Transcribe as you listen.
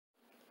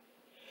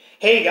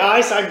Hey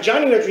guys, I'm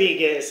Johnny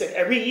Rodriguez, and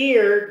every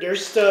year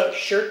there's the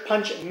Shirt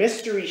Punch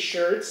mystery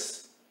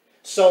shirts.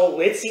 So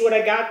let's see what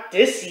I got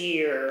this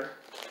year.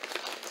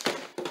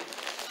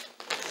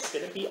 It's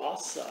gonna be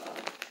awesome.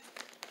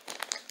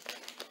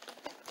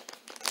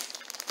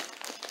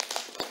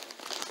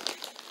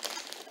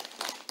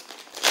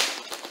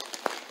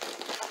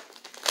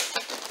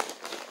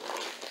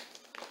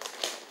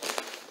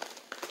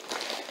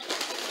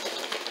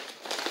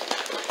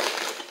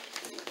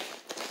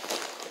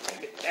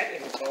 Get that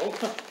info.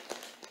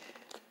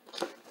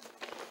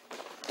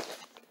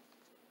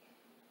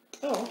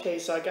 Oh, okay,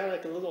 so I got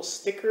like a little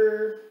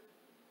sticker.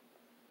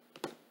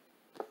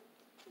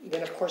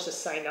 Then of course to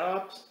sign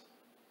up so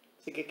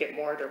you can get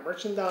more of their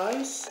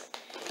merchandise.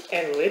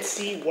 And let's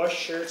see what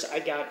shirts I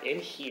got in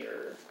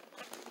here.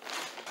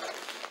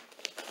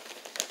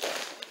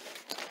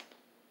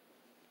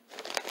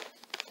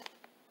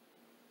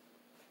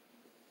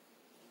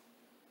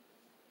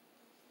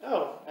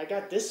 Oh, I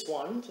got this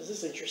one. This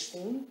is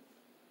interesting.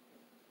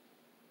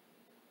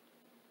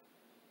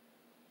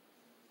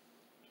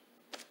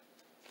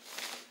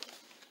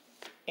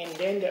 And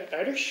then the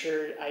other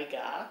shirt I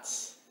got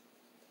is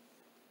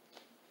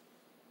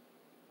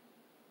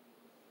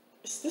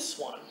this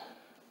one.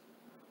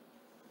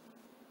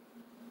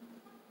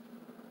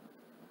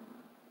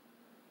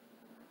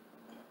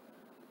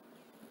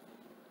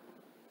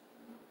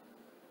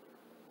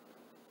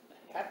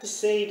 I have to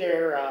say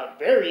they're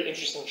very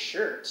interesting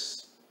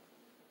shirts.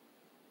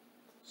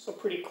 So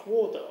pretty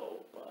cool though,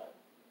 but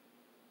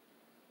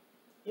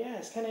yeah,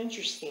 it's kind of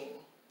interesting.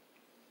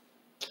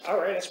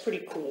 Alright, that's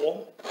pretty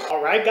cool.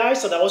 Alright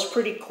guys, so that was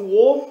pretty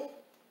cool.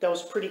 That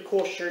was pretty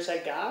cool shirts I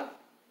got.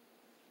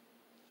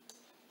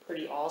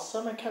 Pretty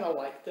awesome, I kind of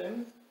like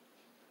them.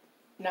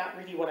 Not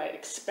really what I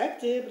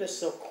expected, but it's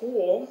so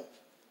cool.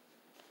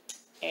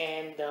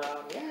 And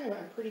yeah,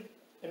 I'm pretty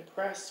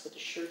impressed with the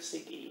shirts they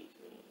gave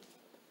me.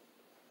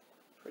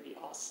 Pretty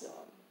awesome.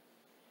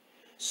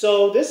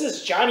 So this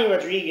is Johnny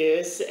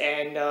Rodriguez,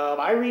 and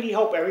I really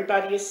hope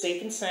everybody is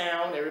safe and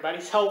sound,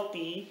 everybody's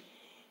healthy,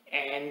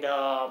 and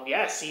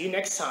yeah, see you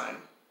next time.